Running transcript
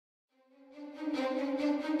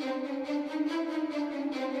Hey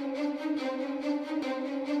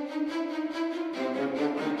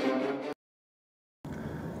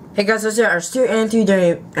guys, it's Stu, and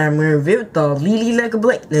today I'm going to review the Lele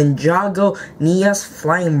Bootleg Ninjago Nya's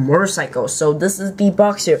flying motorcycle. So this is the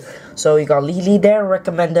box here. So you got Lele there,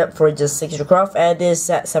 recommended for just 60 craft, and this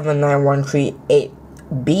set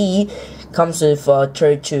 79138B. Comes with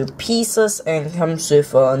 32 pieces and comes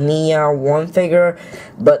with Nya 1 figure,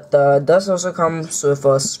 but does also comes with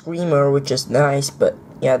a screamer, which is nice. But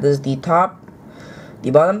yeah, this is the top,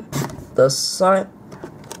 the bottom, the side.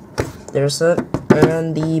 There's it.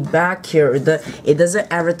 And the back here, it doesn't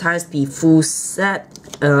advertise the full set.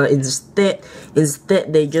 Instead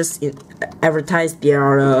they just advertise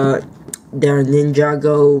their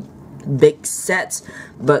Ninjago big sets.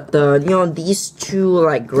 But you know, these two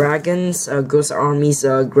like dragons, Ghost Army's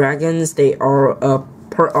dragons, they are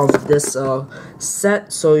part of this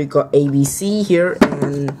set. So you got ABC here,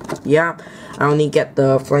 and yeah, I only get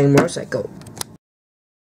the flying motorcycle.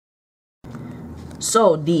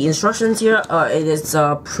 So the instructions here, it is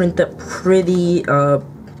printed pretty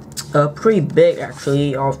big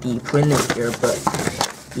actually of the printing here, but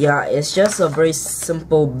yeah, it's just a very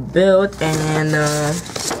simple build, and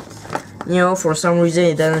you know, for some reason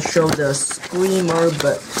it doesn't show the screamer,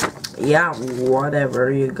 but yeah,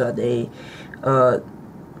 whatever. You got a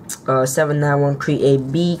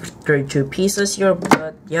 79138B, 32 pieces here,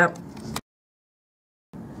 but yeah.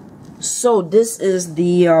 So this is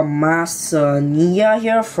the Master Nya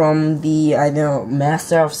here from the, I don't know,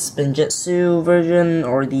 Master of Spinjitzu version,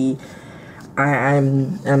 or the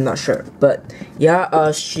I'm not sure, but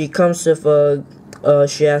yeah, she comes with a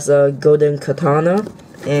she has a golden katana,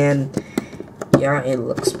 and yeah, it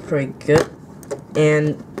looks pretty good.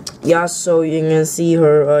 And yeah, so you can see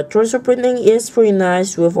her torso printing is pretty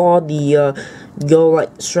nice with all the gold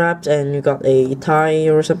like straps, and you got a tie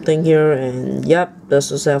or something here, and yep,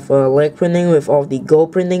 does also have a leg printing with all the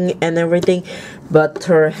gold printing and everything. But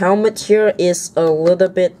her helmet here is a little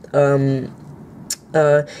bit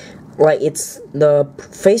like, it's the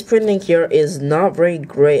face printing here is not very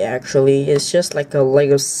great actually. It's just like a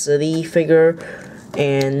Lego City figure,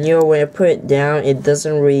 and you know, when I put it down, it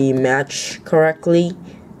doesn't really match correctly,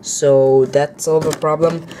 so that's all the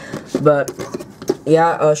problem. But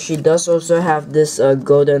yeah, she does also have this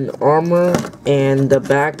golden armor, and the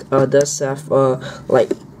back does have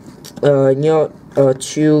like you know,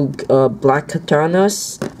 two black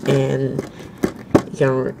katanas, and you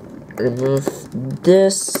can remove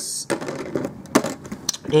this,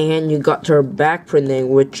 and you got her back printing,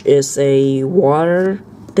 which is a water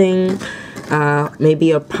thing,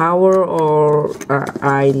 maybe a power, or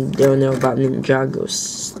I don't know about Ninjago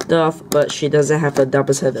stuff, but she doesn't have a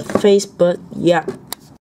double-sided face, but yeah.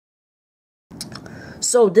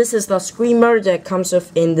 So this is the screamer that comes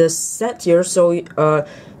with in this set here. So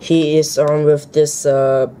he is armed with this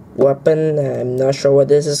weapon. I'm not sure what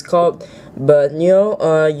this is called, but you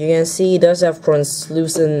know, you can see he does have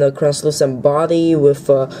translucent body with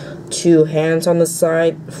two hands on the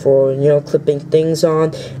side for, you know, clipping things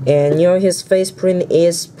on, and you know, his face print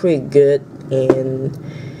is pretty good, and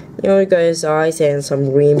you know, you got his eyes and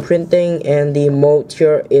some green printing, and the emote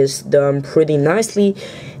here is done pretty nicely,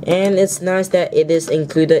 and it's nice that it is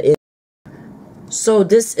included in. So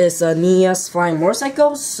this is Nya's flying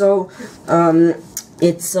motorcycle. So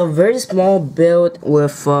it's a very small build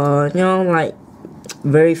with you know, like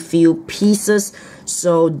very few pieces,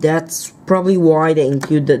 so that's probably why they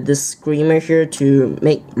included this screamer here to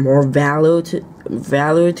make more value to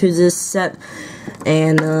this set.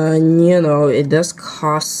 And you know, it does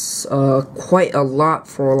cost quite a lot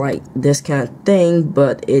for like this kind of thing,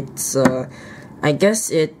 but it's I guess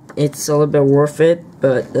it's a little bit worth it.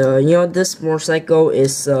 But you know, this motorcycle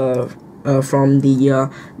is from the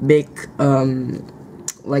big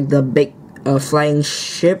like the big flying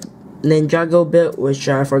ship Ninjago build, which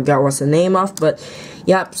I forgot what's the name of, but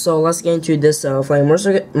yep. So let's get into this flying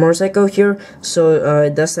motorcycle here. So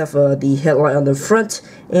it does have the headlight on the front,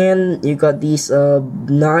 and you got these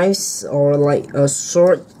knives, or like a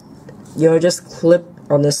sword, you know, just clip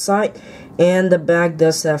on the side, and the back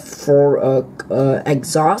does have 4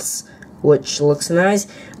 exhausts, which looks nice.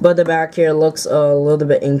 But the back here looks a little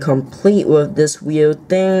bit incomplete with this wheel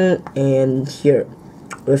thing, and here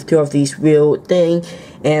with 2 of these wheel thing,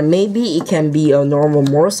 and maybe it can be a normal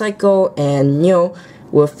motorcycle, and you know,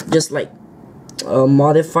 with just like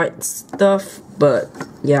modified stuff. But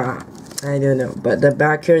yeah, I don't know. But the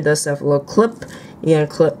back here does have a little clip. You can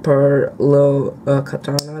clip her little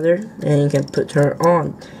katana there, and you can put her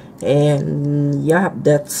on. And yeah,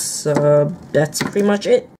 that's pretty much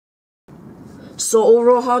it. So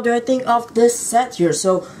overall, how do I think of this set here?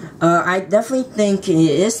 So I definitely think it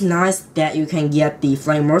is nice that you can get the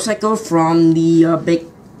flying motorcycle from the big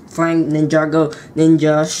flying Ninjago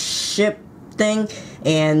Ninja ship thing,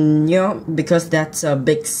 and you know, because that's a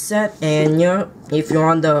big set, and you know, if you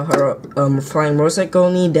want the flying motorcycle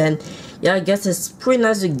only, then yeah, I guess it's pretty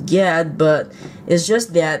nice to get, but it's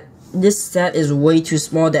just that this set is way too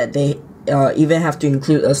small that they even have to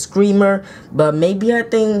include a screamer. But maybe I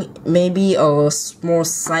think maybe a small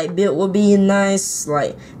side build would be nice,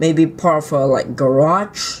 like maybe part of a like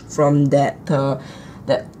garage from that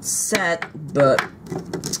set. But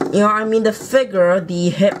you know, I mean, the figure,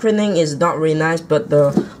 the head printing is not really nice, but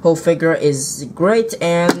the whole figure is great.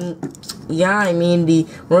 And yeah, I mean, the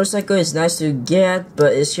motorcycle is nice to get,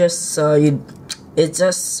 but it's just it's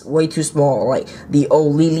just way too small. Like the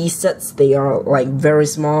old Lele sets, they are like very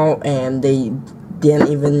small, and they didn't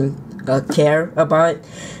even care about it.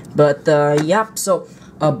 But yeah, so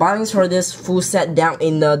buy-links for this full set down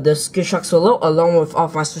in the description box below, along with all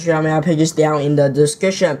of my social media pages down in the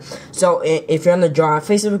description. So if you want to join our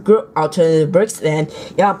Facebook group, Alternative Bricks, then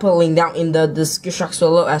yeah, I'll put a link down in the description box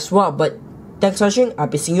below as well. But thanks for watching. I'll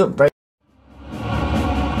be seeing you. Bye.